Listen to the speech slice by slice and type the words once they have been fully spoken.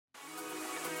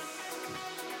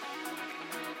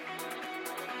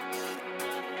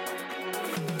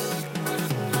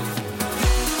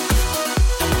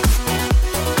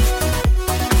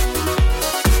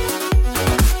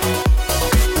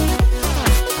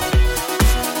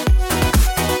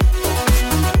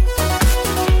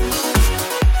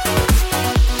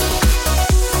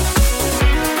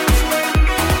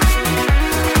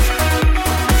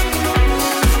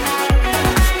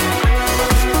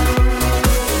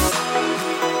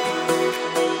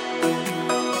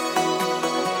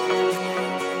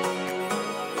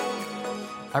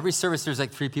Every service, there's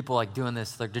like 3 people like doing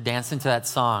this. They're dancing to that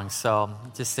song. So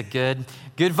just a good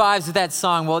vibes with that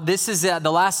song. Well, this is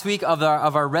the last week of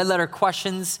our red letter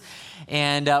questions.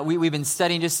 And we've been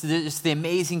studying just the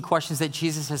amazing questions that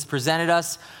Jesus has presented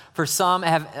us. For some,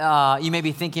 you may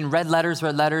be thinking, red letters.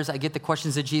 I get the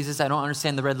questions of Jesus. I don't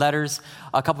understand the red letters.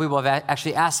 A couple people have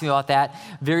actually asked me about that.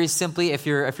 Very simply, if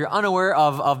you're unaware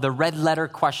of the red letter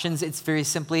questions, it's very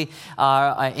simply,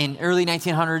 in early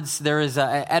 1900s, there is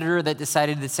an editor that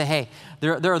decided to say, hey,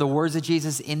 there are the words of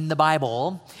Jesus in the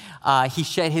Bible. He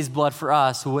shed his blood for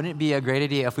us. Wouldn't it be a great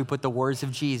idea if we put the words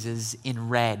of Jesus in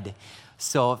red?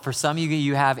 So for some of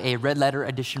you have a red letter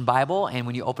edition Bible, and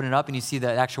when you open it up and you see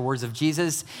the actual words of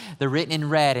Jesus, they're written in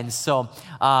red. And so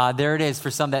there it is. For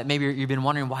some that maybe you've been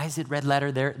wondering, why is it red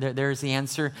letter? There's the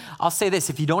answer. I'll say this,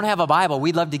 if you don't have a Bible,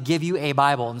 we'd love to give you a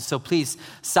Bible. And so please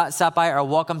stop by our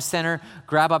Welcome Center,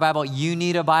 grab a Bible. You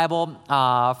need a Bible.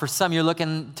 For some, you're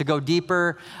looking to go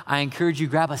deeper. I encourage you,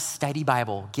 grab a study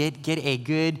Bible. Get a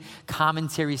good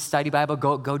commentary study Bible.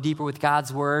 Go deeper with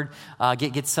God's Word.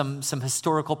 Get some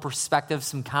historical perspective,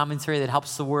 some commentary that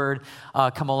helps the word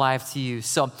come alive to you.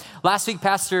 So last week,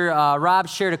 Pastor Rob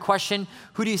shared a question.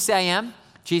 Who do you say I am?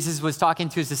 Jesus was talking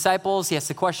to his disciples. He asked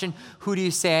the question, who do you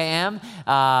say I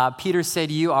am? Peter said,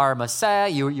 you are Messiah.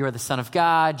 You are the Son of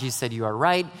God. Jesus said, you are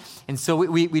right. And so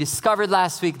we discovered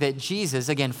last week that Jesus,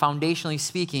 again, foundationally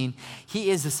speaking, he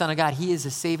is the Son of God. He is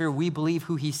the Savior. We believe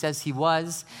who he says he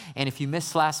was. And if you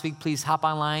missed last week, please hop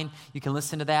online. You can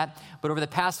listen to that. But over the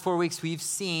past 4 weeks, we've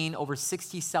seen over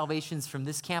 60 salvations from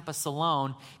this campus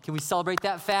alone. Can we celebrate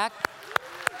that fact?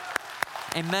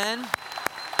 Amen.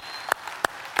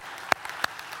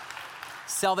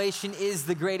 Salvation is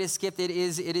the greatest gift. It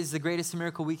is the greatest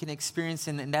miracle we can experience,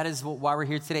 and that is why we're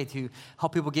here today, to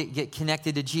help people get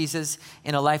connected to Jesus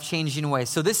in a life-changing way.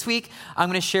 So this week, I'm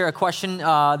going to share a question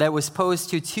that was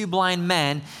posed to 2 blind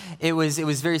men. It was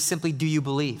very simply, do you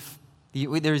believe?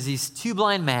 There's these 2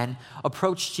 blind men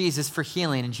approached Jesus for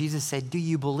healing, and Jesus said, do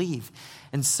you believe?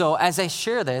 And so as I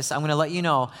share this, I'm going to let you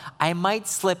know, I might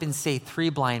slip and say 3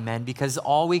 blind men, because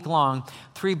all week long,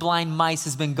 3 blind mice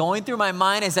has been going through my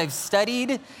mind as I've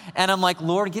studied. And I'm like,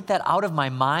 Lord, get that out of my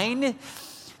mind.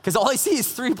 Because all I see is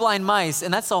 3 blind mice.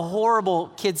 And that's a horrible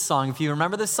kid's song. If you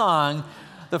remember the song,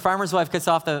 the farmer's wife cuts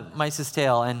off the mice's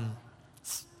tail. And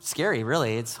it's scary,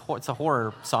 really. It's a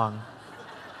horror song.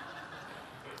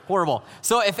 Horrible.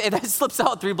 So if it slips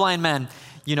out 3 blind men,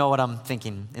 you know what I'm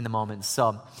thinking in the moment.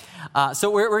 So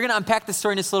we're going to unpack the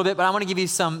story in just a little bit, but I want to give you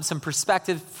some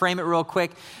perspective, frame it real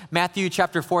quick. Matthew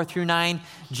chapter 4-9,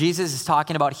 Jesus is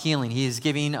talking about healing. He is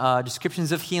giving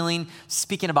descriptions of healing,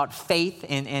 speaking about faith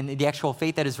and the actual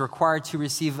faith that is required to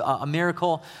receive a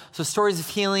miracle. So stories of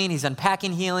healing, he's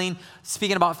unpacking healing,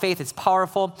 speaking about faith, it's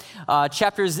powerful.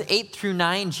 Chapters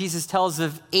 8-9, Jesus tells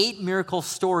of 8 miracle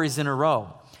stories in a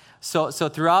row. So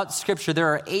throughout Scripture, there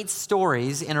are 8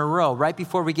 stories in a row. Right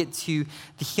before we get to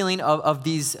the healing of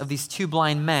these 2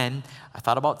 blind men, I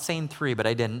thought about saying 3, but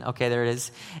I didn't. Okay, there it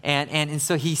is. And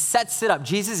so he sets it up.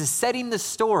 Jesus is setting the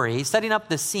story, setting up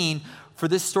the scene for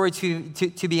this story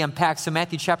to be unpacked. So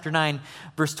Matthew chapter 9,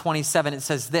 verse 27, it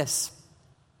says this.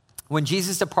 When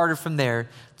Jesus departed from there,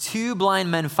 2 blind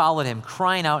men followed him,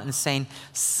 crying out and saying,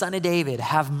 Son of David,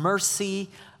 have mercy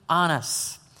on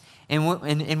us.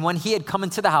 And when he had come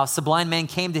into the house, the blind man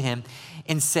came to him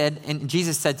and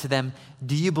Jesus said to them,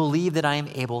 do you believe that I am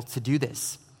able to do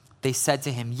this? They said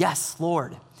to him, yes,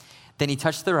 Lord. Then he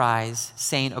touched their eyes,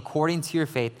 saying, according to your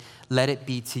faith, let it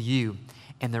be to you.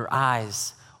 And their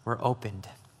eyes were opened.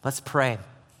 Let's pray.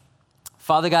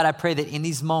 Father God, I pray that in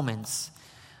these moments,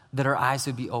 that our eyes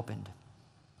would be opened.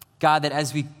 God, that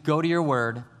as we go to your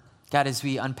word, God, as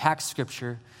we unpack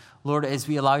Scripture, Lord, as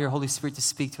we allow your Holy Spirit to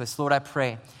speak to us, Lord, I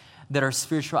pray that our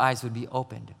spiritual eyes would be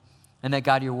opened, and that,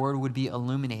 God, your word would be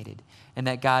illuminated, and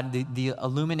that, God, the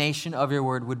illumination of your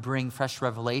word would bring fresh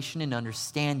revelation and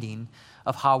understanding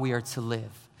of how we are to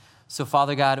live. So,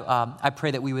 Father God, I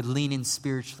pray that we would lean in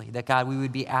spiritually, that, God, we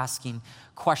would be asking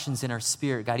questions in our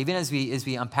spirit, God, even as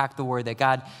we unpack the word, that,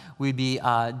 God, we'd be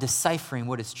deciphering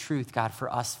what is truth, God, for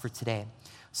us for today.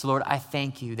 So, Lord, I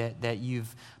thank you that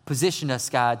you've positioned us,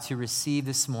 God, to receive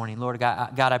this morning. Lord,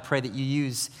 God, I pray that you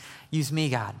use me,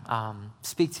 God.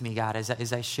 Speak to me, God,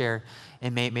 as I share,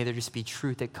 and may there just be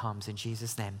truth that comes in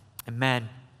Jesus' name. Amen.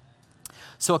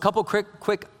 So a couple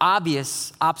quick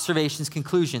obvious observations,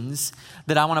 conclusions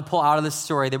that I want to pull out of this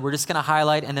story that we're just going to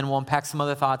highlight, and then we'll unpack some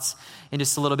other thoughts in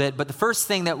just a little bit. But the first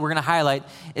thing that we're going to highlight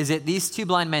is that these 2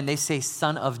 blind men, they say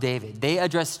Son of David. They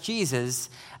address Jesus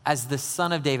as the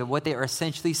Son of David. What they are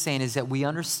essentially saying is that we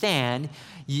understand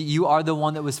you are the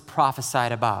one that was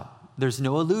prophesied about. There's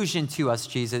no illusion to us,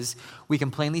 Jesus. We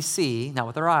can plainly see, not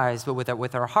with our eyes, but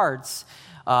with our hearts,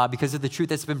 because of the truth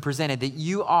that's been presented, that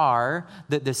you are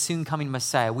the soon coming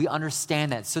Messiah. We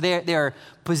understand that. So they are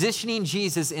positioning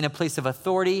Jesus in a place of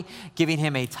authority, giving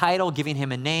him a title, giving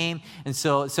him a name. And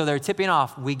so they're tipping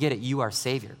off, we get it, you are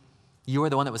Savior. You are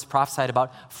the one that was prophesied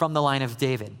about from the line of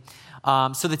David.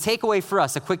 So the takeaway for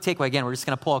us, a quick takeaway, again, we're just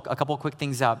going to pull a couple quick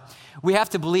things out. We have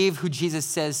to believe who Jesus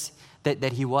says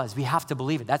that he was. We have to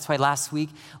believe it. That's why last week,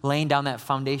 laying down that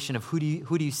foundation of who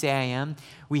do you say I am,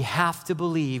 we have to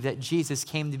believe that Jesus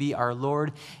came to be our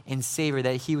Lord and Savior,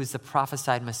 that he was the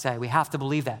prophesied Messiah. We have to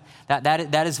believe that.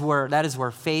 That is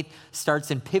where faith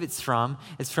starts and pivots from.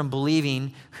 It's from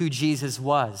believing who Jesus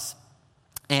was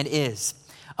and is.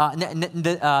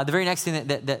 The very next thing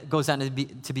that goes on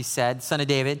to be said, Son of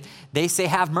David, they say,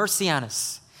 have mercy on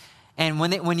us. And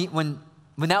when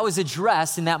that was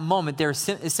addressed in that moment, they're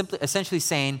simply essentially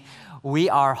saying, we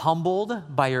are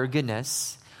humbled by your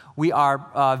goodness. We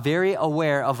are very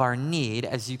aware of our need,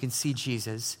 as you can see,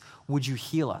 Jesus. Would you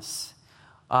heal us?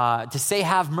 To say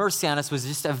have mercy on us was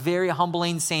just a very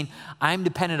humbling saying, I'm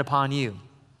dependent upon you.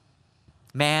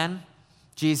 Man,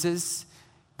 Jesus,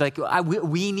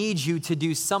 we need you to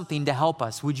do something to help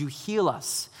us. Would you heal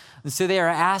us? And so they are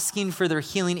asking for their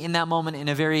healing in that moment in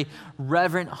a very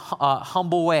reverent,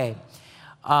 humble way.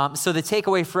 So the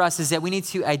takeaway for us is that we need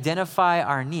to identify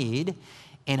our need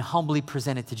and humbly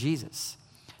present it to Jesus.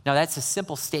 Now, that's a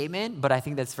simple statement, but I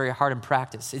think that's very hard in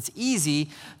practice. It's easy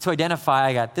to identify,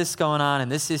 I got this going on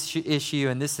and this issue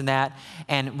and this and that,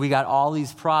 and we got all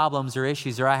these problems or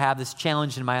issues, or I have this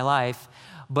challenge in my life,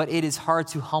 but it is hard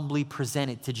to humbly present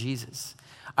it to Jesus.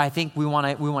 I think we want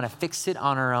to fix it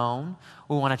on our own.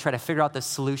 We want to try to figure out the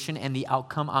solution and the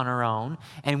outcome on our own.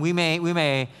 And we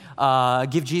may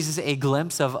give Jesus a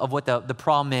glimpse of what the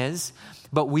problem is,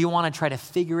 but we want to try to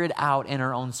figure it out in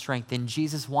our own strength. And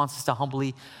Jesus wants us to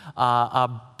humbly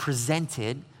present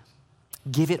it,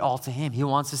 give it all to him. He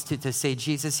wants us to say,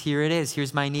 Jesus, here it is.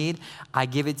 Here's my need. I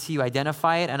give it to you,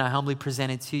 identify it, and I humbly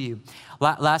present it to you.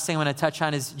 Last thing I'm going to touch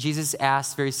on is Jesus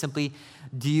asked very simply,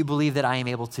 do you believe that I am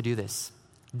able to do this?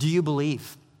 Do you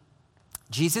believe?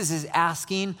 Jesus is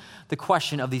asking the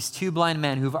question of these two blind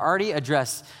men who've already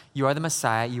addressed, you are the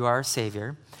Messiah, you are our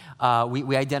Savior.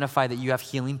 We identify that you have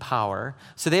healing power.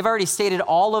 So they've already stated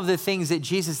all of the things that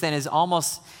Jesus then is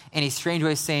almost in a strange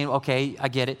way saying, okay, I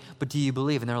get it, but do you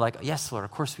believe? And they're like, yes, Lord,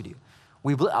 of course we do.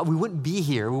 We wouldn't be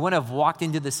here. We wouldn't have walked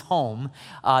into this home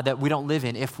that we don't live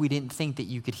in if we didn't think that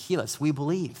you could heal us. We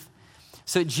believe.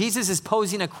 So Jesus is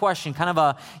posing a question, kind of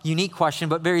a unique question,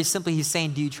 but very simply he's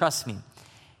saying, do you trust me?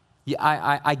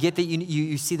 I get that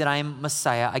you see that I am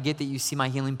Messiah. I get that you see my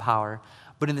healing power.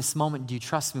 But in this moment, do you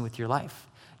trust me with your life?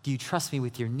 Do you trust me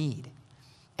with your need?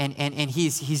 And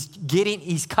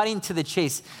he's cutting to the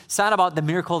chase. It's not about the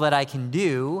miracle that I can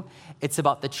do. It's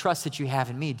about the trust that you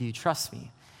have in me. Do you trust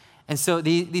me? And so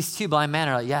these two blind men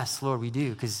are like, yes, Lord, we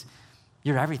do, because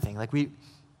you're everything. Like we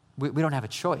don't have a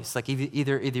choice. Like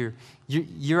either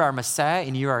you're our Messiah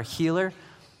and you're our healer,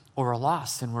 or we're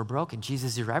lost and we're broken.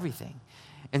 Jesus, you're everything.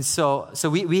 And so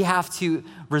we have to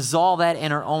resolve that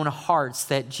in our own hearts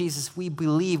that, Jesus, we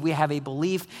believe, we have a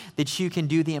belief that you can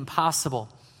do the impossible.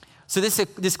 So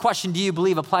this question, do you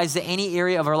believe, applies to any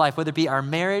area of our life, whether it be our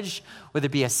marriage, whether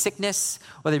it be a sickness,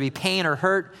 whether it be pain or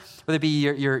hurt, whether it be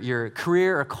your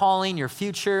career or calling, your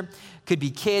future. It could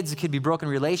be kids, it could be broken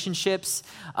relationships,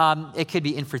 it could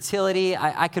be infertility.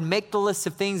 I could make the list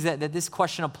of things that this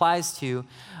question applies to,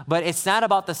 but it's not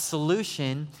about the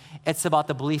solution, it's about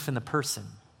the belief in the person.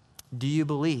 Do you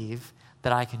believe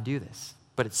that I can do this?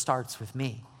 But it starts with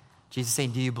me. Jesus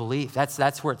saying, do you believe?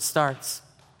 That's where it starts.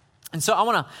 And so I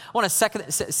want to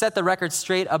set the record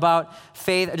straight about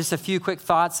faith. Just a few quick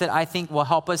thoughts that I think will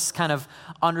help us kind of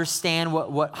understand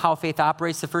how faith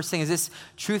operates. The first thing is this: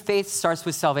 true faith starts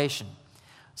with salvation.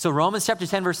 So Romans chapter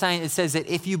 10, verse 9, it says that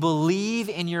if you believe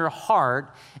in your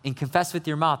heart and confess with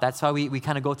your mouth, that's why we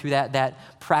kind of go through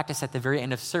that practice at the very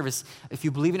end of service. If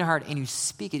you believe in your heart and you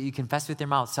speak it, you confess with your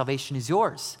mouth, salvation is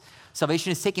yours.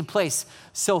 Salvation is taking place.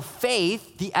 So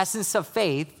faith, the essence of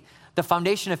faith, the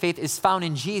foundation of faith is found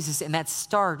in Jesus, and that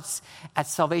starts at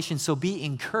salvation. So be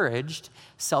encouraged.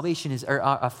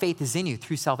 Faith is in you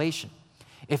through salvation.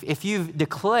 If you've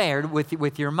declared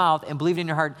with your mouth and believed in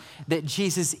your heart that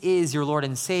Jesus is your Lord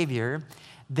and Savior,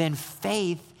 then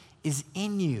faith is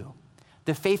in you.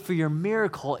 The faith for your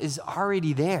miracle is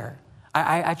already there.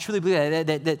 I truly believe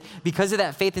that because of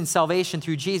that faith in salvation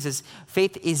through Jesus,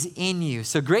 faith is in you.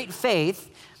 So great faith,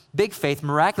 big faith,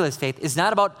 miraculous faith is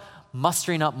not about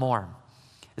mustering up more.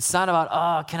 It's not about,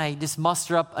 oh, can I just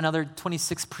muster up another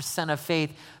 26% of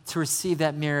faith to receive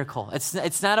that miracle?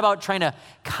 It's not about trying to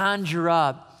conjure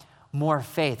up more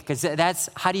faith, because that's,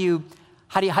 how do you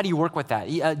work with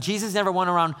that? Jesus never went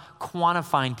around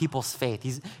quantifying people's faith.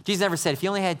 Jesus never said, if you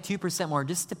only had 2% more,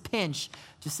 just a pinch,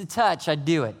 just a touch, I'd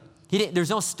do it. There's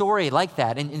no story like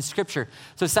that in Scripture.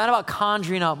 So it's not about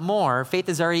conjuring up more. Faith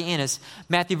is already in us.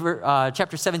 Matthew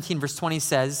chapter 17, verse 20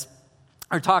 says,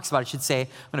 or talks about, I should say, I'm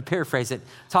going to paraphrase it.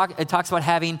 It talks about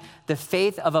having the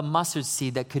faith of a mustard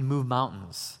seed that could move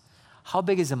mountains. How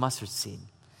big is a mustard seed?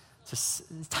 It's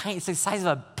tiny. It's the size of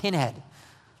a pinhead. I'm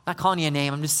not calling you a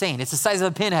name. I'm just saying it's the size of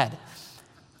a pinhead.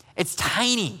 It's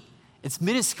tiny. It's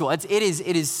minuscule. It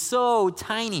is so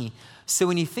tiny. So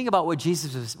when you think about what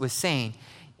Jesus was saying,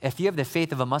 if you have the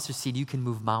faith of a mustard seed, you can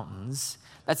move mountains.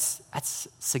 That's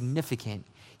significant.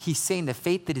 He's saying the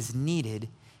faith that is needed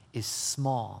is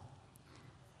small.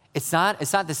 It's not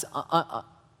this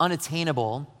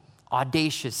unattainable,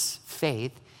 audacious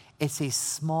faith. It's a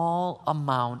small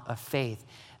amount of faith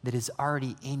that is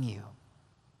already in you.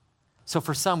 So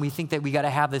for some, we think that we got to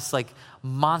have this like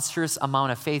monstrous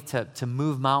amount of faith to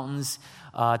move mountains,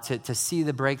 to see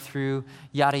the breakthrough,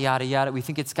 yada, yada, yada. We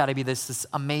think it's got to be this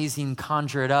amazing,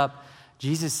 conjure it up.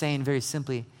 Jesus is saying very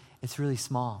simply, it's really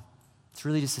small. It's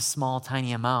really just a small,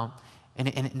 tiny amount.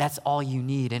 And that's all you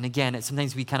need. And again,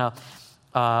 sometimes we kind of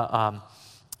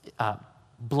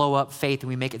blow up faith and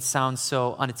we make it sound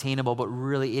so unattainable, but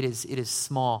really it is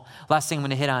small. Last thing I'm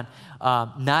going to hit on,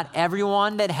 not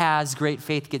everyone that has great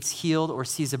faith gets healed or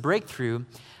sees a breakthrough,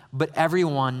 but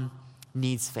everyone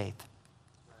needs faith.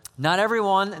 Not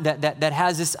everyone that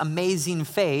has this amazing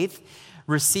faith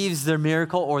receives their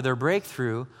miracle or their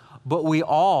breakthrough, but we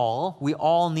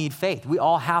all need faith. We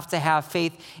all have to have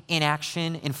faith in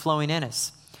action and flowing in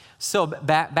us. So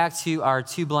back to our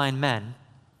two blind men.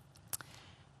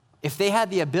 If they had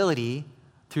the ability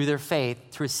through their faith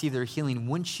to receive their healing,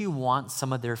 wouldn't you want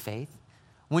some of their faith?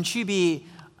 Wouldn't you be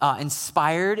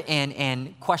inspired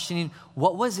and questioning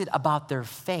what was it about their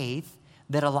faith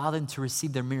that allowed them to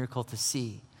receive their miracle to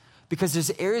see? Because there's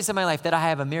areas of my life that I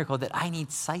have a miracle that I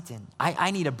need sight in.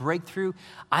 I need a breakthrough.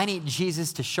 I need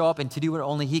Jesus to show up and to do what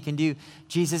only he can do.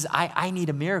 Jesus, I need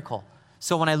a miracle.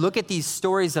 So when I look at these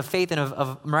stories of faith and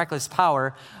of miraculous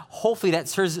power, hopefully that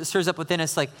stirs up within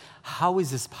us like, how is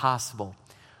this possible?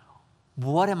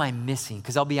 What am I missing?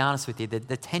 Because I'll be honest with you,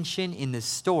 the tension in this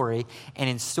story and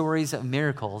in stories of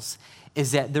miracles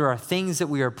is that there are things that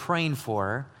we are praying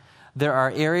for, there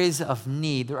are areas of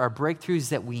need, there are breakthroughs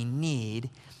that we need,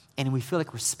 and we feel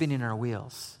like we're spinning our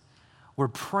wheels. We're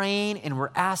praying and we're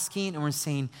asking and we're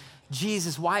saying,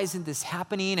 Jesus, why isn't this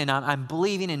happening? And I'm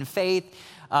believing in faith.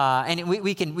 And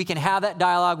we can have that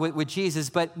dialogue with Jesus,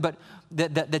 but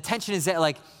the tension is that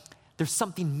like there's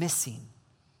something missing.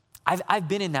 I've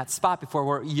been in that spot before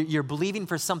where you're believing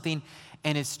for something,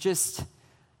 and it's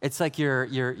like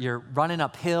you're running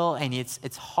uphill, and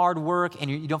it's hard work, and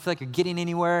you don't feel like you're getting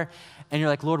anywhere, and you're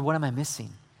like, Lord, what am I missing?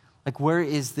 Like, where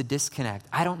is the disconnect?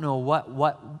 I don't know what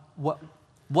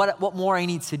more I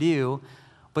need to do,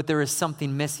 but there is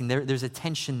something missing. There's a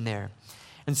tension there.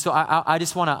 And so I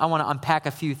just want to unpack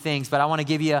a few things, but I want to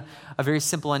give you a very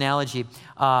simple analogy.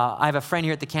 I have a friend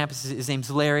here at the campus. His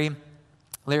name's Larry.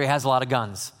 Larry has a lot of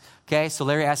guns. Okay, so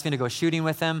Larry asked me to go shooting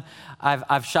with him.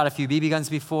 I've shot a few BB guns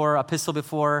before, a pistol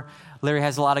before. Larry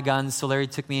has a lot of guns, so Larry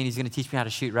took me and he's going to teach me how to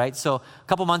shoot, right? So a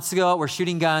couple months ago, we're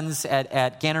shooting guns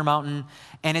at Gander Mountain,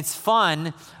 and it's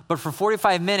fun, but for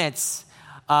 45 minutes,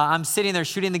 I'm sitting there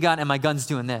shooting the gun, and my gun's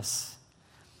doing this.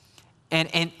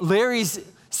 And Larry's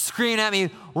screaming at me,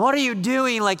 what are you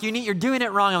doing? Like, you're doing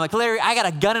it wrong. I'm like, Larry, I got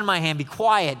a gun in my hand. Be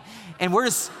quiet. And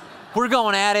we're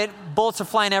going at it. Bullets are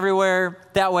flying everywhere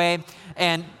that way.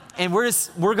 And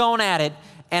we're going at it.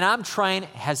 And I'm trying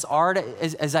as hard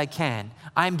as I can.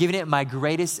 I'm giving it my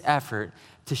greatest effort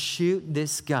to shoot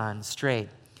this gun straight.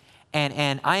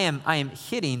 And I am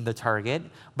hitting the target,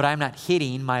 but I'm not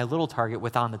hitting my little target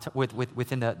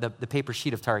within the paper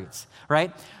sheet of targets,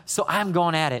 right? So I'm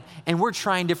going at it, and we're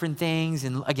trying different things.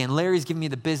 And again, Larry's giving me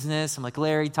the business. I'm like,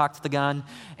 Larry, talk to the gun,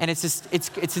 and it's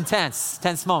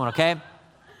intense moment, okay?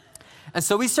 And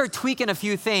so we start tweaking a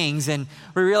few things, and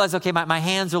we realize, okay, my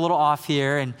hands are a little off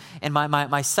here, and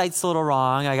my sight's a little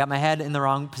wrong. I got my head in the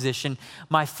wrong position.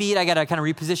 My feet, I got to kind of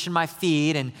reposition my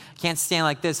feet, and can't stand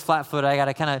like this flat-footed. I got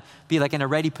to kind of be like in a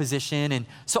ready position. And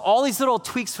so all these little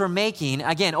tweaks we're making,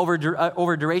 again, over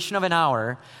a duration of an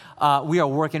hour, we are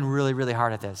working really, really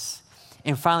hard at this.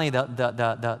 And finally,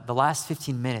 the last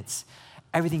 15 minutes,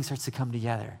 everything starts to come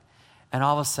together. And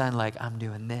all of a sudden, like, I'm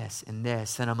doing this and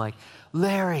this. And I'm like,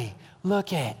 Larry,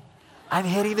 look it. I'm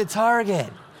hitting the target.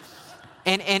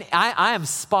 And I am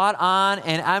spot on,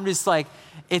 and I'm just like,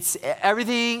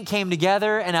 everything came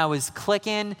together, and I was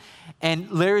clicking,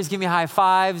 and Larry's giving me high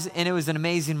fives, and it was an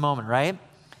amazing moment, right?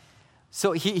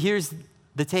 So here's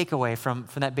the takeaway from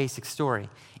that basic story.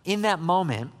 In that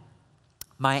moment,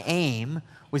 my aim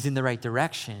was in the right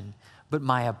direction, but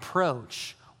my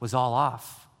approach was all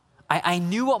off. I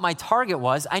knew what my target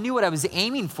was. I knew what I was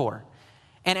aiming for.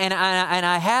 And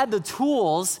I had the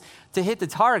tools to hit the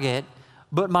target,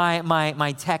 but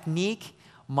my technique,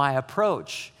 my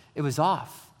approach, it was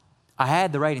off. I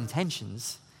had the right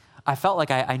intentions. I felt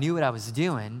like I knew what I was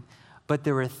doing, but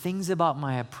there were things about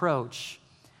my approach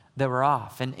that were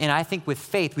off. And I think with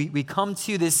faith, we come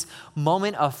to this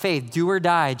moment of faith, do or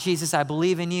die. Jesus, I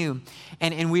believe in you.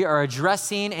 And we are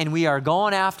addressing and we are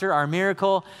going after our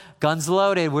miracle, guns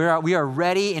loaded. We are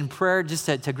ready in prayer just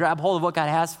to grab hold of what God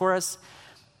has for us.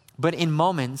 But in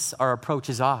moments, our approach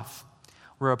is off.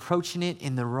 We're approaching it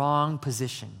in the wrong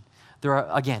position. There are,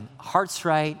 again, heart's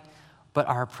right, but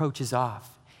our approach is off.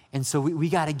 And so we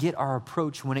got to get our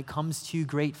approach when it comes to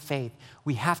great faith.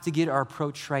 We have to get our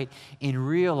approach right and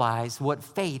realize what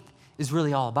faith is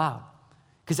really all about.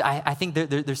 Because I think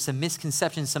there's some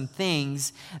misconceptions, some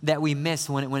things that we miss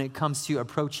when it comes to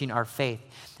approaching our faith.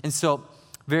 And so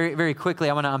very, very quickly,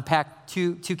 I want to unpack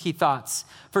two key thoughts.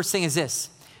 First thing is this: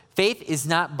 faith is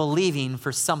not believing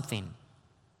for something.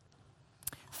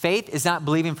 Faith is not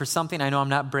believing for something. I know I'm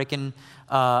not breaking,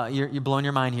 you're blowing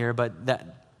your mind here, but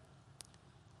that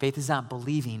faith is not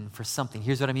believing for something.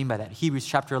 Here's what I mean by that. Hebrews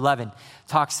chapter 11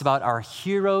 talks about our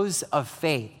heroes of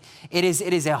faith. It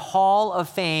is a hall of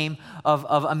fame of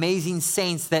amazing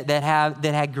saints that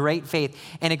had great faith.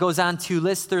 And it goes on to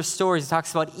list their stories. It talks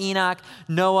about Enoch,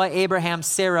 Noah, Abraham,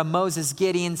 Sarah, Moses,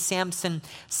 Gideon, Samson,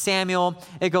 Samuel.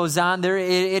 It goes on.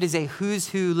 It is a who's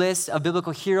who list of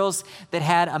biblical heroes that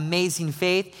had amazing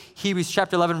faith. Hebrews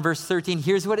chapter 11, verse 13.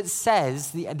 Here's what it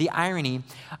says, the irony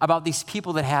about these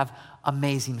people that have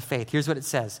amazing faith. Here's what it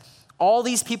says. All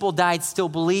these people died still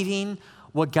believing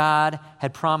what God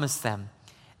had promised them.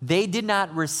 They did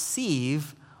not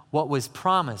receive what was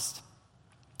promised,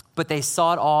 but they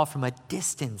saw it all from a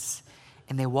distance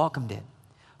and they welcomed it.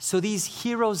 So these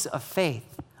heroes of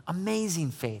faith, amazing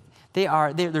faith,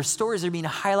 their stories are being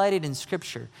highlighted in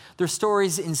Scripture. Their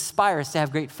stories inspire us to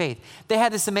have great faith. They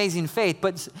had this amazing faith,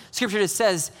 but Scripture just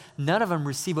says none of them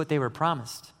received what they were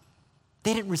promised.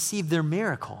 They didn't receive their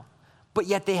miracle, but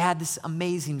yet they had this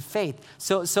amazing faith.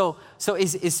 So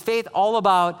is faith all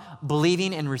about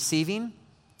believing and receiving?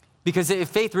 Because if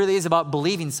faith really is about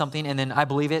believing something and then I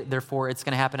believe it, therefore it's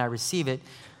going to happen, I receive it.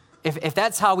 If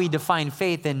that's how we define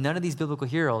faith, then none of these biblical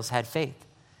heroes had faith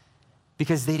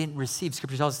because they didn't receive.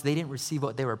 Scripture tells us they didn't receive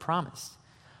what they were promised.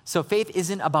 So faith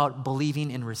isn't about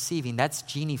believing and receiving. That's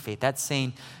genie faith. That's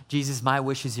saying, Jesus, my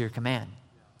wish is your command.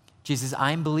 Jesus,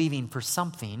 I'm believing for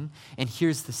something, and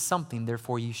here's the something,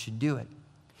 therefore you should do it.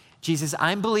 Jesus,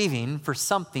 I'm believing for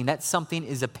something. That something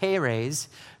is a pay raise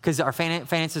because our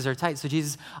finances are tight. So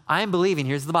Jesus, I'm believing,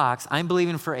 here's the box, I'm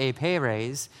believing for a pay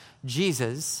raise.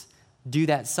 Jesus, do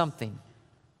that something.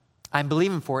 I'm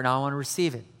believing for it, now I want to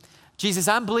receive it. Jesus,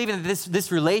 I'm believing that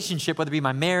this relationship, whether it be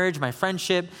my marriage, my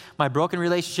friendship, my broken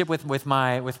relationship with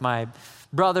my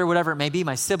brother, whatever it may be,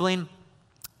 my sibling,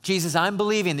 Jesus, I'm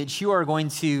believing that you are going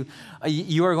to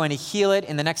heal it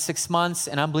in the next 6 months,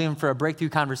 and I'm believing for a breakthrough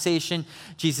conversation.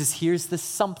 Jesus, here's the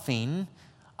something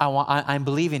I'm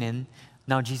believing in.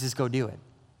 Now, Jesus, go do it.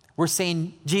 We're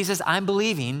saying, Jesus, I'm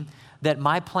believing that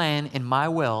my plan and my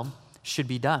will should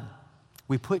be done.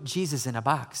 We put Jesus in a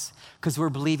box because we're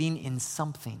believing in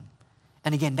something.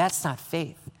 And again, that's not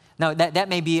faith. Now, that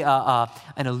may be an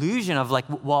illusion of like,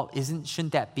 well,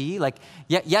 shouldn't that be? Like,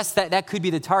 yes, that could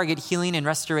be the target, healing and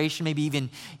restoration, maybe even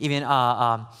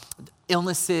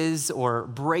illnesses or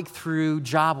breakthrough,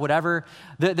 job, whatever.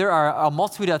 There are a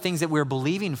multitude of things that we're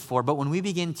believing for, but when we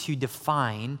begin to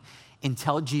define and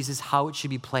tell Jesus how it should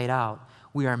be played out,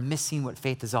 we are missing what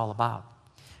faith is all about.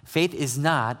 Faith is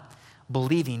not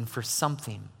believing for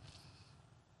something.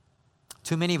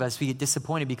 Too many of us, we get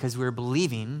disappointed because we're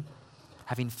believing,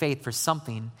 having faith for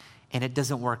something, and it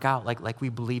doesn't work out like we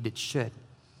believed it should.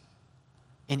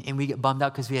 And we get bummed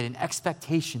out because we had an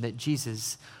expectation that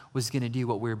Jesus was going to do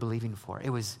what we were believing for. It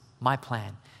was my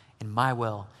plan and my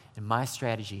will and my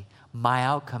strategy, my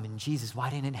outcome. And Jesus, why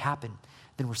didn't it happen?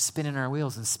 Then we're spinning our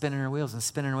wheels and spinning our wheels and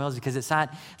spinning our wheels because it's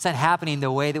not happening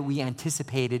the way that we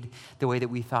anticipated, the way that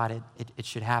we thought it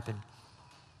should happen.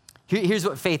 Here's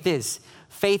what faith is.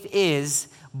 Faith is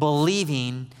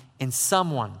believing in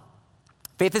someone.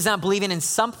 Faith is not believing in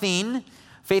something.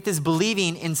 Faith is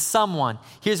believing in someone.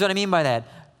 Here's what I mean by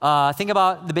that. Think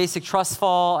about the basic trust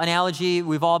fall analogy.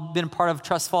 We've all been part of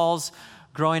trust falls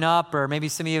growing up, or maybe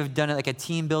some of you have done it like a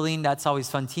team building. That's always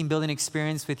fun. Team building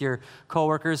experience with your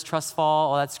coworkers, trust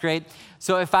fall. Oh, that's great.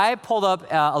 So if I pulled up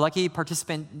a lucky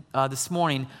participant this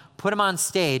morning, put him on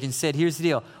stage and said, here's the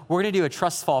deal. We're going to do a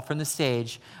trust fall from the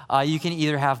stage. You can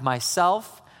either have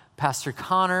myself, Pastor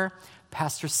Connor,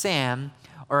 Pastor Sam,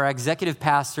 or our executive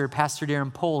pastor, Pastor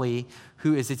Darren Poley,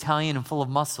 who is Italian and full of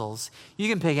muscles. You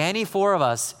can pick any four of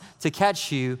us to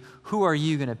catch you. Who are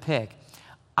you going to pick?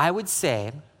 I would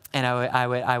say, and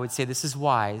I would say this is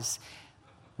wise,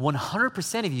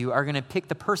 100% of you are going to pick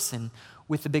the person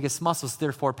with the biggest muscles.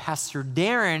 Therefore, Pastor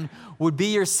Darren would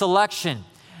be your selection.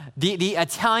 The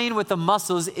Italian with the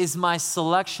muscles is my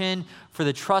selection for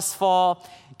the trust fall.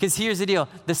 Because here's the deal.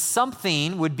 The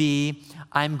something would be,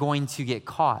 I'm going to get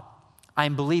caught.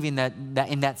 I'm believing that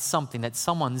in that something, that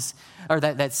something's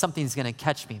going to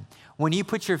catch me. When you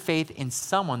put your faith in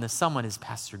someone, the someone is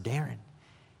Pastor Darren.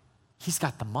 He's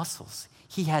got the muscles.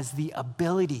 He has the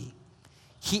ability.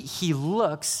 He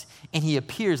looks and he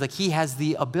appears like he has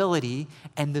the ability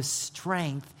and the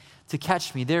strength to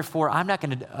catch me. Therefore, I'm not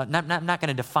going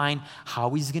to define how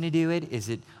he's going to do it. Is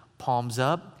it palms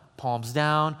up, palms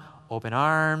down, open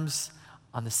arms,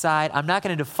 on the side? I'm not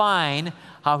going to define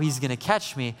how he's going to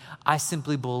catch me. I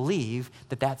simply believe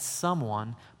that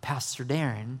someone, Pastor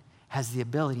Darren, has the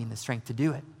ability and the strength to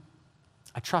do it.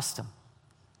 I trust him.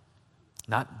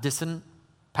 Not dissing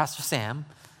Pastor Sam,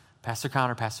 Pastor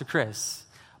Connor, Pastor Chris,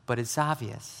 but it's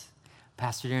obvious.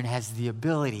 Pastor Darren has the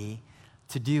ability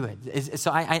to do it.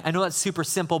 So I know that's super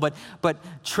simple, but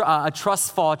a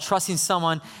trust fall, trusting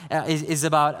someone is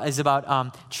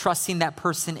about trusting that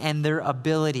person and their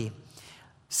ability.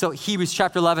 So Hebrews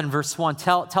chapter 11, verse 1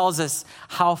 tells us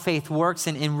how faith works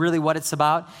and really what it's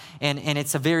about. And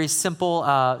it's a very simple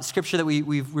scripture that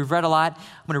we've read a lot.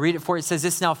 I'm going to read it for you. It says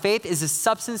this: now faith is the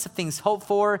substance of things hoped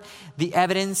for, the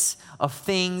evidence of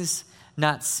things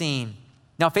not seen.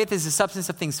 Now faith is the substance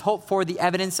of things hoped for, the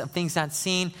evidence of things not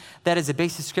seen. That is a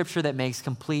basic scripture that makes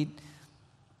complete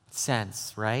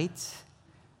sense, right?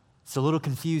 It's a little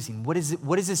confusing. What is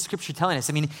this scripture telling us?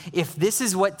 I mean, if this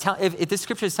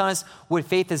scripture is telling us what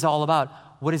faith is all about,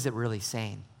 what is it really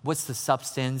saying? What's the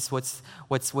substance? What's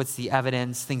the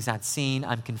evidence? Things not seen.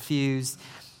 I'm confused.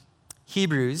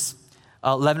 Hebrews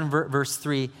 11 verse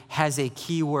 3 has a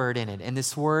key word in it, and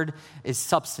this word is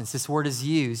substance. This word is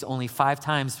used only 5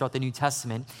 times throughout the New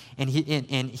Testament, and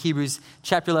in Hebrews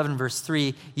chapter 11 verse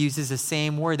 3 uses the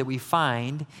same word that we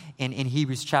find in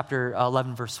Hebrews chapter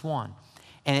 11 verse 1.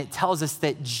 And it tells us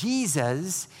that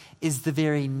Jesus is the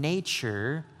very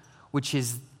nature, which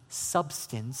is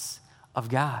substance of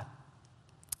God.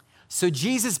 So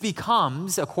Jesus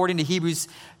becomes, according to Hebrews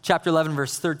chapter 11,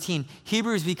 verse 13,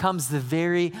 Jesus becomes the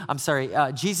very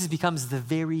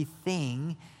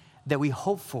thing that we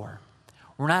hope for.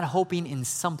 We're not hoping in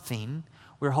something,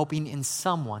 we're hoping in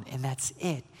someone, and that's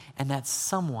it. And that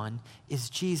someone is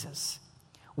Jesus.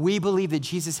 We believe that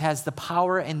Jesus has the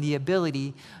power and the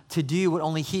ability to do what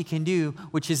only he can do,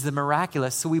 which is the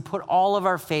miraculous. So we put all of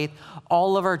our faith,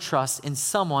 all of our trust in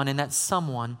someone, and that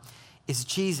someone is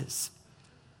Jesus.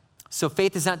 So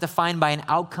faith is not defined by an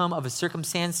outcome of a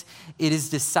circumstance. It is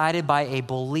decided by a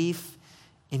belief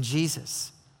in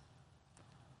Jesus.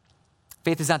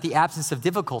 Faith is not the absence of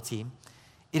difficulty.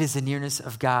 It is the nearness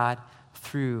of God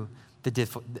through the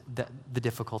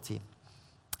difficulty.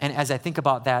 And as I think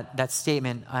about that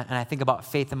statement, and I think about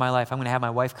faith in my life, I'm going to have my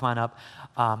wife come on up.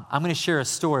 I'm going to share a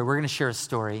story. We're going to share a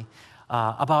story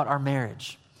about our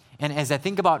marriage. And as I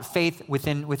think about faith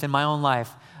within my own life,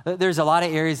 there's a lot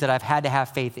of areas that I've had to have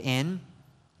faith in,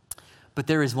 but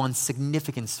there is one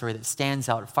significant story that stands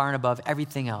out far and above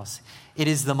everything else. It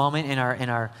is the moment in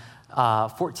our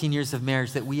 14 years of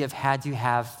marriage that we have had to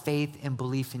have faith and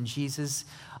belief in Jesus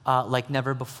like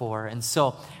never before. And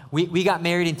so we got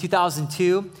married in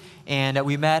 2002, and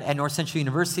we met at North Central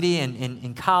University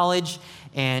in college,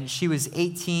 and she was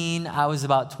 18, I was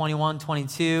about 21,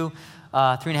 22,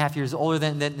 3.5 years older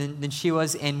than she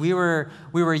was, and we were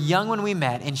young when we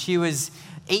met, and she was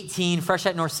 18, fresh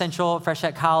at North Central, fresh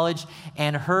at college,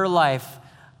 and her life,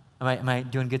 am I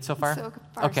doing good so far? So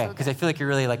far, okay, because I feel like you're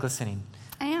really listening.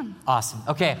 I am. Awesome,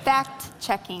 okay. Fact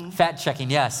checking,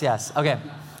 yes, okay.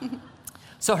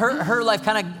 So her life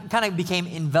kind of became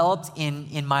enveloped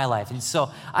in my life. And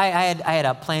so I had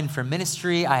a plan for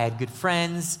ministry. I had good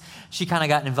friends. She kind of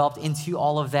got enveloped into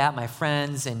all of that, my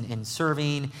friends and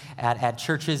serving at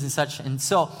churches and such. And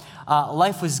so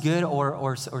life was good,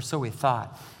 or so we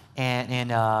thought. And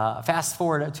fast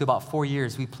forward to about 4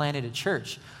 years, we planted a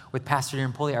church with Pastor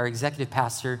Darren Poley, our executive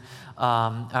pastor,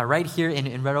 right here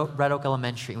in Red Oak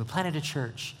Elementary. And we planted a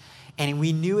church. And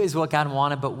we knew it was what God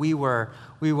wanted, but we were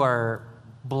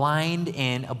blind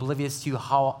and oblivious to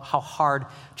how hard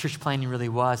church planning really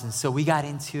was. And so we got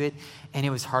into it, and it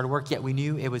was hard work, yet we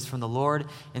knew it was from the Lord.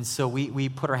 And so we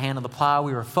put our hand on the plow.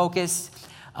 We were focused.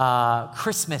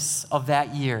 Christmas of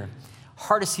that year,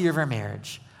 hardest year of our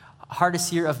marriage,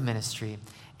 hardest year of ministry.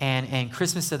 And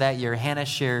Christmas of that year, Hannah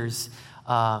shares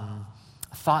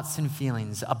thoughts and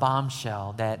feelings, a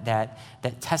bombshell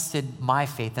that tested my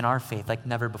faith and our faith like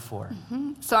never before.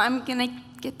 Mm-hmm. So I'm going to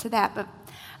get to that, but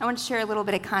I want to share a little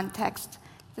bit of context.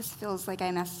 This feels like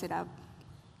I messed it up.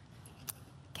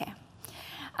 Okay.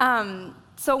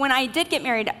 So when I did get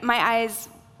married, my eyes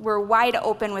were wide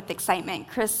open with excitement.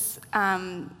 Chris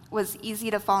was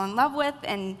easy to fall in love with,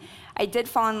 and I did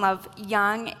fall in love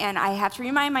young, and I have to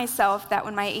remind myself that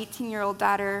when my 18-year-old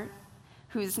daughter,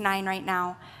 who's 9 right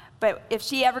now, but if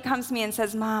she ever comes to me and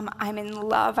says, Mom, I'm in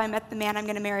love, I met the man I'm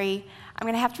going to marry, I'm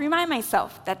going to have to remind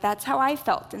myself that that's how I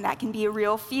felt, and that can be a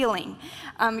real feeling.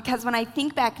 Because when I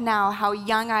think back now how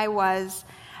young I was,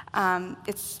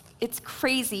 it's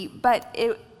crazy, but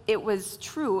it was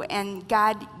true, and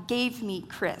God gave me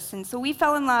Chris. And so we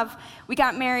fell in love, we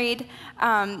got married.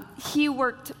 He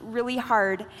worked really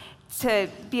hard to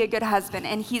be a good husband,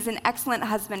 and he's an excellent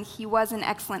husband. He was an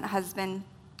excellent husband,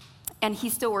 and he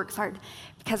still works hard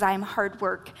because I'm hard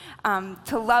work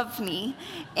to love me,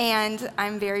 and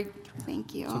I'm very,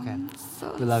 thank you. It's okay.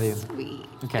 So we love you. Sweet.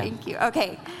 Okay. Thank you.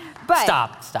 Okay. But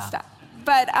Stop.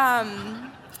 But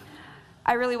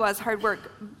I really was hard work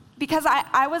because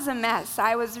I was a mess.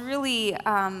 I was really,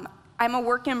 I'm a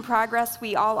work in progress.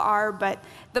 We all are, but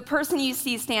the person you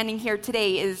see standing here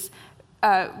today is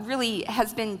really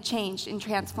has been changed and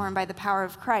transformed by the power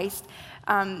of Christ.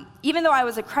 Even though I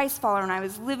was a Christ follower and I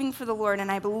was living for the Lord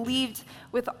and I believed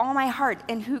with all my heart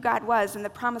in who God was and the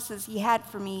promises he had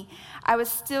for me, I was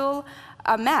still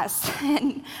a mess,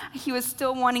 and he was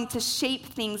still wanting to shape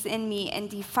things in me and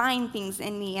define things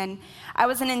in me. And I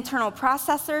was an internal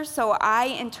processor, so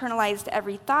I internalized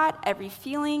every thought, every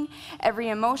feeling, every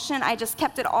emotion. I just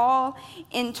kept it all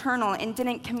internal and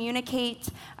didn't communicate.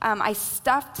 I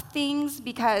stuffed things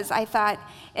because I thought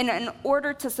in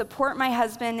order to support my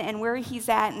husband and where he's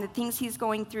at and the things he's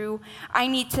going through, I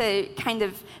need to kind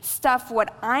of stuff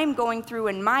what I'm going through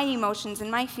and my emotions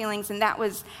and my feelings, and that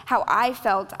was how I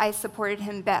felt I supported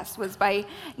him best, was by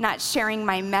not sharing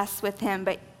my mess with him,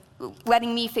 but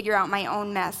letting me figure out my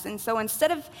own mess. And so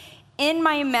instead of in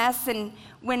my mess, and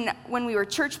when we were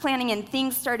church planning and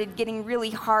things started getting really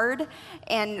hard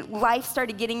and life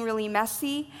started getting really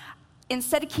messy,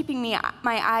 instead of keeping my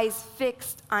eyes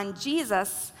fixed on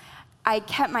Jesus, I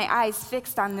kept my eyes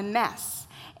fixed on the mess.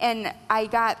 And I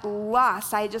got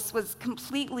lost. I just was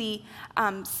completely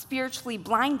spiritually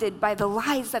blinded by the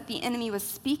lies that the enemy was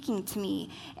speaking to me.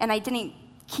 And I didn't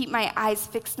keep my eyes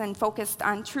fixed and focused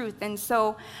on truth. And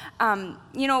so,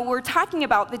 we're talking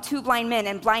about the 2 blind men,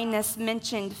 and blindness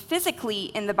mentioned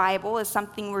physically in the Bible is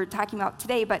something we're talking about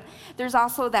today, but there's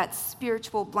also that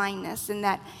spiritual blindness and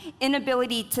that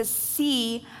inability to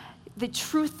see the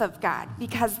truth of God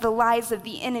because the lies of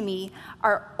the enemy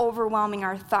are overwhelming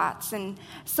our thoughts. And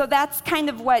so that's kind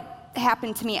of what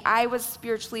happened to me. I was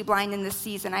spiritually blind in this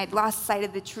season. I had lost sight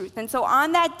of the truth. And so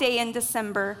on that day in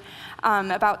December,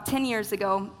 about 10 years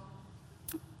ago,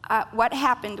 what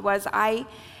happened was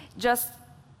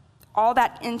all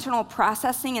that internal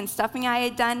processing and stuffing I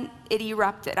had done, it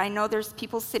erupted. I know there's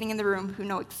people sitting in the room who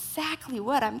know exactly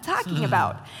what I'm talking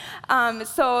about.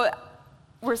 So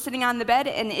we're sitting on the bed,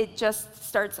 and it just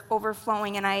starts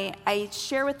overflowing, and I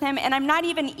share with him, and I'm not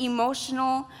even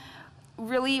emotional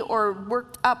really or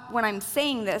worked up when I'm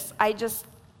saying this. I just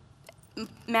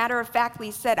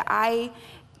matter-of-factly said, I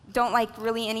don't like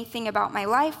really anything about my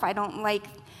life. I don't like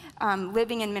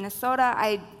living in Minnesota.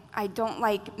 I don't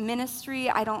like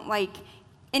ministry. I don't like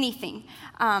anything.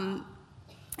 You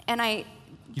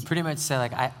pretty much said,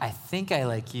 like, I think I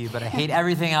like you, but I hate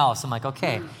everything else. I'm like,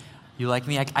 okay, you like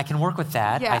me? I can work with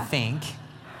that, yeah. I think.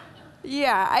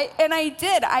 Yeah, I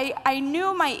did. I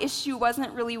knew my issue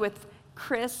wasn't really with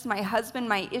Chris, my husband.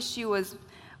 My issue was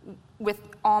with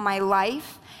all my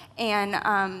life.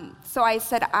 And so I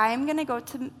said, I'm going to go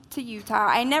to Utah.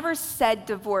 I never said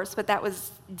divorce, but that was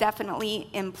definitely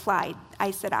implied. I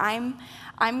said, I'm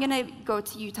going to go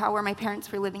to Utah where my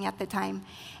parents were living at the time.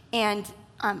 And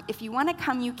if you want to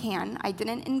come, you can. I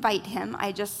didn't invite him.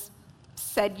 I just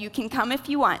said, you can come if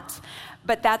you want.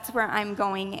 But that's where I'm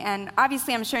going. And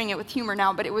obviously I'm sharing it with humor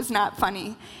now, but it was not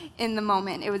funny in the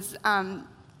moment. It was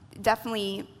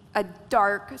definitely a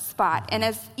dark spot.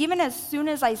 And even as soon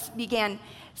as I began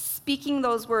speaking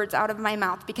those words out of my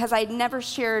mouth, because I'd never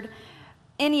shared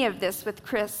any of this with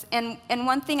Chris, and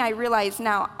one thing I realize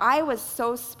now, I was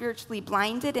so spiritually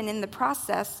blinded, and in the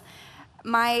process,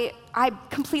 I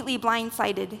completely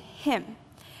blindsided him.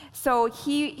 So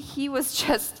he was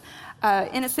just an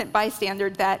innocent bystander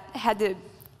that had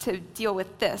to deal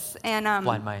with this. And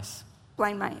blind mice.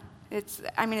 Blind mice. It's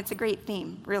a great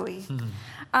theme, really.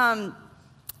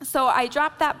 So I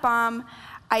dropped that bomb.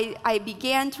 I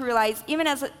began to realize, even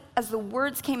as the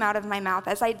words came out of my mouth,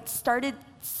 as I started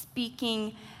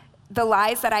speaking the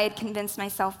lies that I had convinced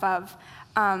myself of,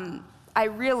 I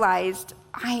realized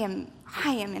I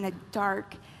am in a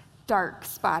dark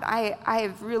spot. I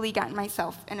have really gotten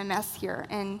myself in a mess here.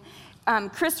 And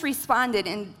Chris responded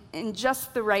in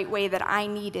just the right way that I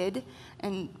needed.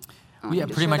 And yeah,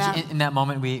 pretty much in that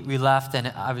moment we left, and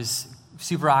I was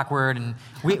super awkward, and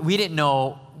we didn't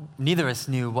know, neither of us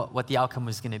knew what the outcome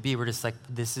was going to be. We're just like,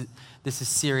 this is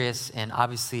serious, and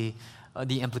obviously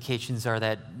the implications are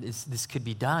that this could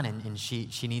be done, and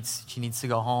she needs to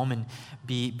go home and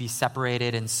be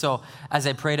separated. And so as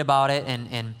I prayed about it,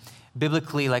 and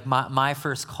biblically, like my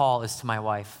first call is to my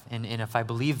wife, and if I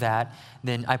believe that,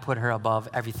 then I put her above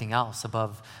everything else,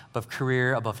 above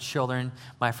career, above children.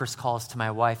 My first call is to my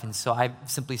wife, and so I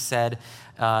simply said,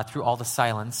 through all the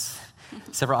silence,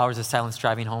 several hours of silence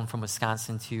driving home from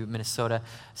Wisconsin to Minnesota,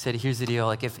 said, here's the deal,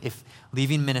 like if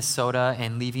leaving Minnesota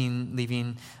and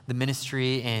leaving the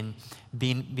ministry and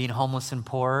being homeless and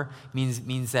poor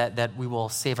means that we will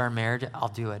save our marriage, I'll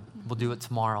do it. We'll do it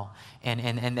tomorrow.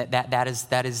 And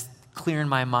that is clear in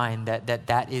my mind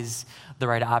that is the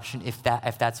right option if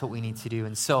that's what we need to do.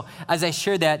 And so as I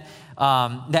shared that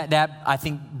I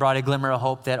think brought a glimmer of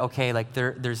hope that, okay, like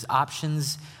there's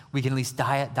options. We can at least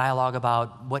dialogue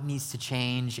about what needs to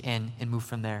change and move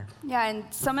from there. Yeah, and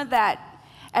some of that,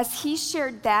 as he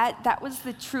shared that was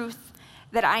the truth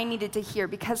that I needed to hear,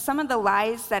 because some of the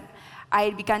lies that I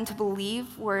had begun to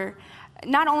believe were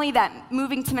not only that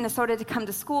moving to Minnesota to come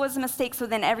to school was a mistake, so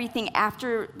then everything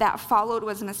after that followed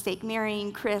was a mistake,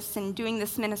 marrying Chris and doing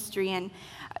this ministry. And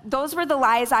those were the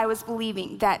lies I was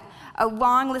believing, that a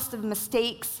long list of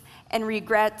mistakes and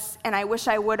regrets, and I wish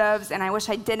I would have, and I wish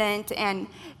I didn't, and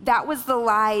that was the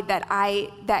lie that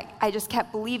I just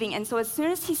kept believing. And so as soon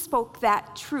as he spoke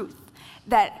that truth,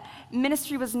 that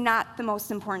ministry was not the most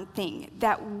important thing,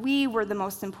 that we were the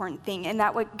most important thing, and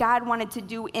that what God wanted to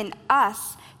do in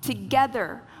us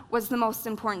together was the most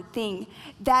important thing,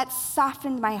 that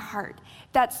softened my heart.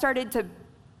 That started to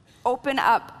open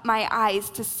up my eyes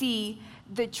to see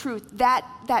the truth.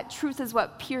 That truth is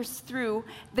what pierced through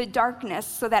the darkness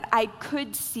so that I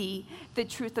could see the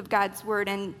truth of God's word.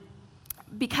 And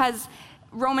because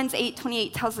Romans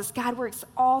 8:28 tells us God works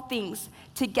all things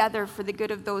together for the good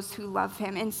of those who love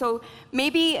him. And so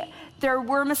maybe there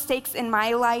were mistakes in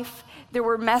my life. There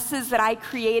were messes that I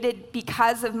created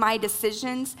because of my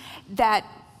decisions that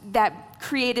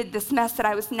created this mess that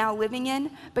I was now living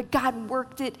in. But God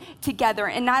worked it together.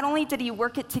 And not only did he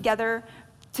work it together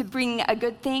to bring a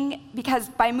good thing, because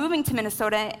by moving to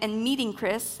Minnesota and meeting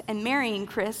Chris and marrying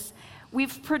Chris,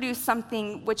 we've produced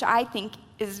something which I think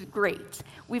is great.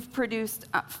 We've produced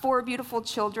 4 beautiful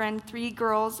children, 3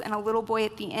 girls and a little boy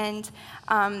at the end.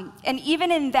 And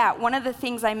even in that, one of the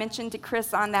things I mentioned to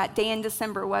Chris on that day in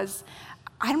December was,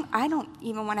 I don't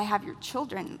even want to have your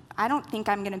children. I don't think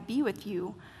I'm going to be with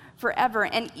you forever.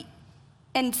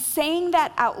 And saying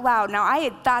that out loud, now I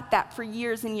had thought that for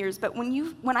years and years, but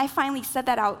when I finally said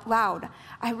that out loud,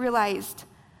 I realized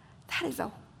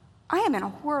I am in a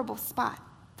horrible spot.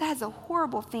 That is a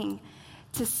horrible thing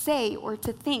to say or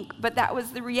to think, but that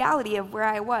was the reality of where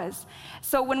I was.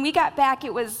 So when we got back,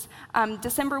 it was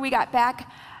December we got back,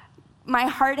 my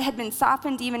heart had been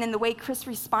softened even in the way Chris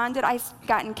responded. I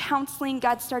got in counseling.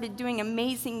 God started doing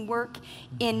amazing work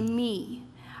in me.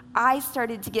 I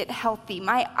started to get healthy.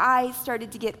 My eyes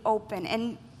started to get open.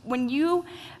 And when you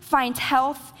find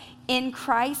health in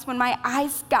Christ, when my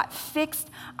eyes got fixed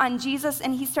on Jesus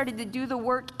and he started to do the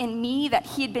work in me that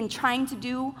he had been trying to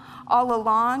do all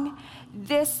along,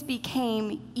 this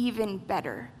became even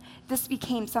better. This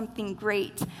became something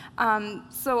great.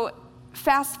 So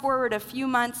fast forward a few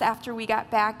months after we got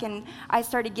back and I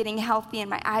started getting healthy and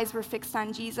my eyes were fixed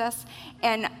on Jesus.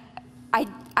 And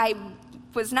I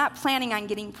was not planning on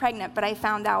getting pregnant, but I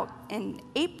found out in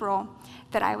April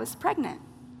that I was pregnant.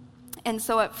 And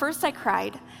so at first I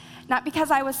cried, not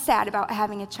because I was sad about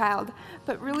having a child,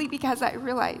 but really because I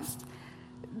realized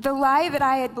the lie that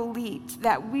I had believed,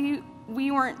 that we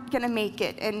weren't going to make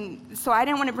it. And so I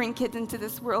didn't want to bring kids into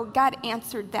this world. God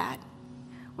answered that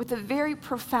with a very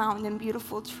profound and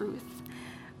beautiful truth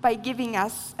by giving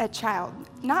us a child.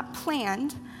 Not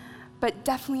planned, but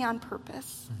definitely on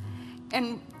purpose.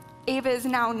 And Ava is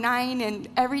now 9, and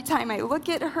every time I look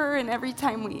at her and every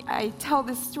time I tell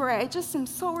this story, I just am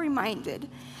so reminded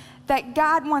that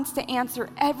God wants to answer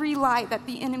every lie that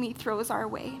the enemy throws our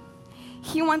way.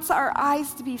 He wants our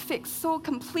eyes to be fixed so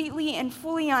completely and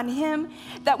fully on him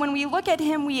that when we look at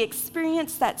him, we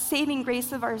experience that saving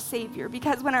grace of our Savior.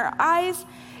 Because when our eyes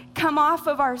come off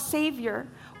of our Savior,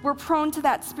 we're prone to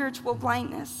that spiritual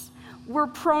blindness. We're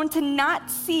prone to not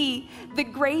see the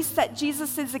grace that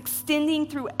Jesus is extending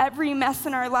through every mess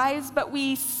in our lives, but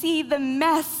we see the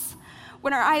mess.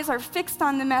 When our eyes are fixed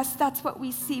on the mess, that's what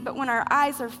we see. But when our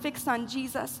eyes are fixed on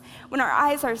Jesus, when our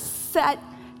eyes are set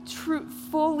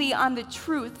fully on the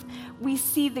truth, we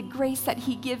see the grace that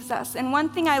he gives us. And one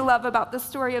thing I love about the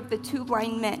story of the two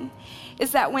blind men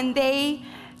is that when they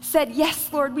said,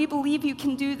 yes, Lord, we believe you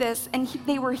can do this, and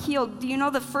they were healed, do you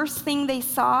know the first thing they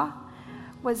saw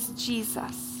was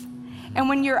Jesus? And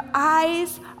when your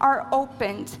eyes are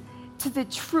opened to the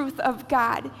truth of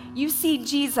God, you see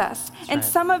Jesus. That's and right.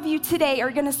 Some of you today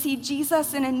are going to see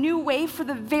Jesus in a new way for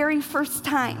the very first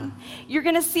time. You're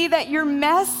going to see that your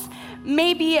mess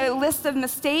may be a list of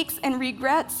mistakes and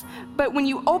regrets, but when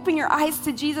you open your eyes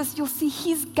to Jesus, you'll see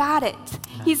he's got it.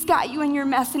 Amen. He's got you in your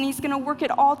mess, and he's going to work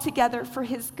it all together for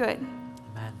his good.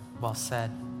 Amen. Well said.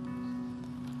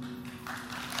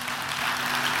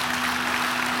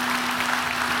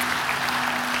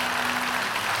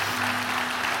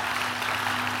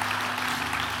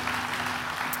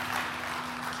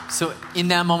 So in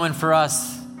that moment for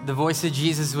us, the voice of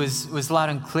Jesus was loud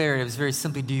and clear. It was very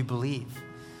simply, do you believe?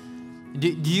 Do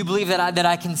you believe that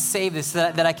I can save this,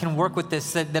 that I can work with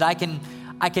this, that I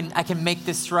can make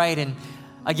this right? And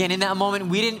again, in that moment,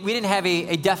 we didn't have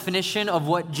a definition of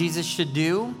what Jesus should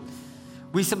do.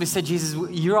 We simply said, Jesus,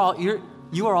 you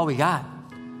are all we got.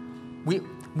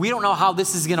 We don't know how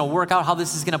this is going to work out, how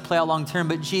this is going to play out long term,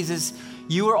 but Jesus,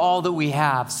 you are all that we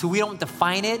have. So we don't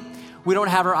define it. We don't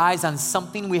have our eyes on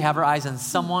something. We have our eyes on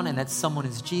someone, and that someone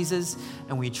is Jesus.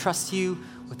 And we trust you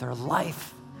with our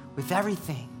life, with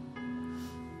everything.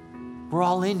 We're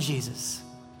all in Jesus.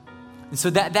 And so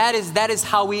that is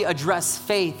how we address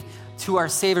faith to our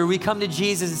Savior. We come to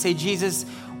Jesus and say, Jesus,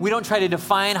 we don't try to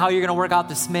define how you're going to work out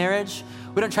this marriage.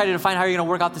 We don't try to define how you're going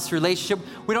to work out this relationship.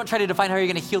 We don't try to define how you're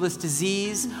going to heal this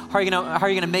disease, how are you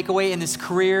going to make a way in this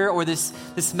career or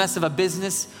this mess of a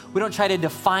business. We don't try to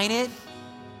define it.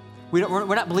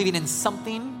 We're not believing in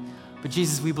something, but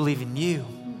Jesus, we believe in you.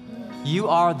 You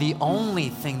are the only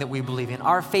thing that we believe in.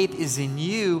 Our faith is in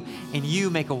you, and you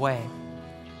make a way.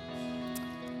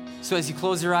 So as you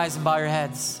close your eyes and bow your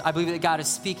heads, I believe that God is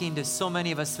speaking to so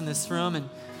many of us in this room, and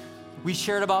we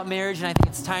shared about marriage, and I think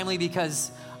it's timely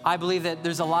because I believe that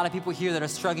there's a lot of people here that are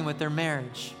struggling with their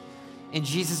marriage, and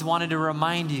Jesus wanted to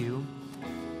remind you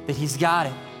that he's got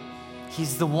it.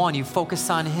 He's the one. You focus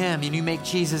on him, and you make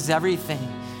Jesus everything.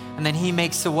 And then he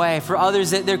makes a way. For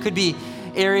others, there could be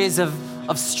areas of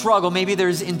struggle. Maybe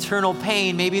there's internal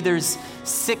pain. Maybe there's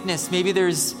sickness. Maybe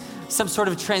there's some sort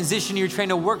of transition you're trying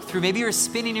to work through. Maybe you're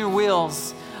spinning your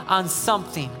wheels on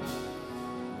something.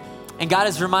 And God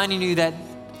is reminding you that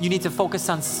you need to focus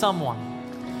on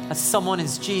someone. That someone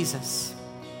is Jesus.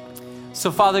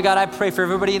 So Father God, I pray for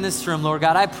everybody in this room, Lord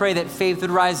God. I pray that faith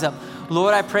would rise up.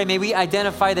 Lord, I pray, may we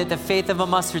identify that the faith of a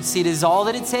mustard seed is all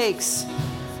that it takes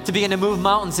to begin to move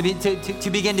mountains, to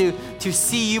begin to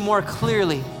see you more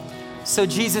clearly. So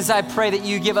Jesus, I pray that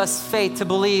you give us faith to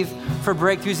believe for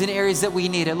breakthroughs in areas that we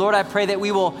need it. Lord, I pray that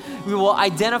we will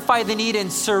identify the need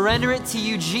and surrender it to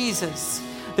you, Jesus.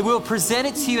 That we will present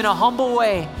it to you in a humble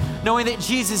way, knowing that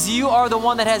Jesus, you are the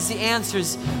one that has the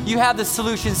answers. You have the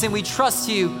solutions, and we trust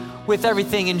you with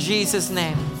everything in Jesus'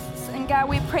 name. And God,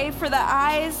 we pray for the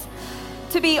eyes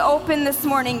to be open this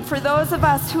morning for those of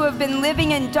us who have been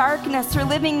living in darkness or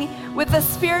living with a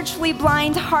spiritually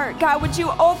blind heart. God, would you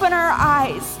open our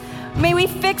eyes? May we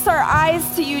fix our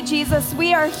eyes to you, Jesus.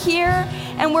 We are here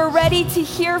and we're ready to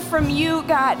hear from you,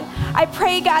 God. I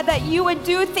pray, God, that you would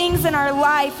do things in our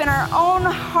life, in our own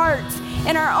hearts,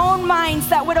 in our own minds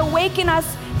that would awaken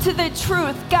us to the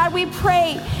truth. God, we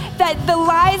pray that the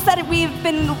lies that we've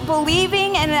been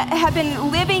believing and have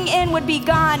been living in would be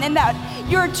gone, and that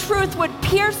your truth would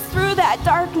pierce through that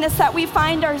darkness that we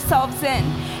find ourselves in.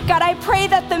 God, I pray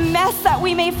that the mess that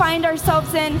we may find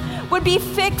ourselves in would be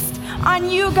fixed on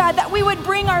you, God, that we would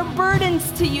bring our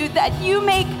burdens to you, that you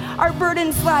make our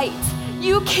burdens light.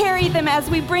 You carry them as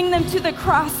we bring them to the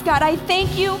cross, God. I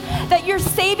thank you that your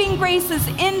saving grace is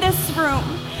in this room,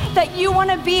 that you want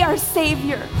to be our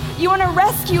Savior. You want to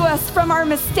rescue us from our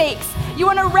mistakes. You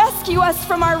want to rescue us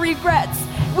from our regrets.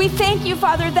 We thank you,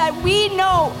 Father, that we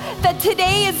know that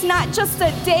today is not just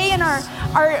a day in our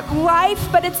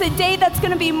life, but it's a day that's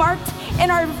going to be marked in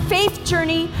our faith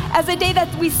journey as a day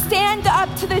that we stand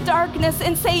up to the darkness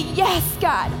and say, yes,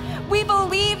 God, We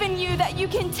believe in you that you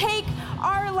can take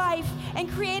our life and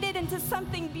create it into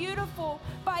something beautiful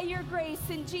by your grace.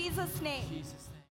 In Jesus' name. Jesus' name.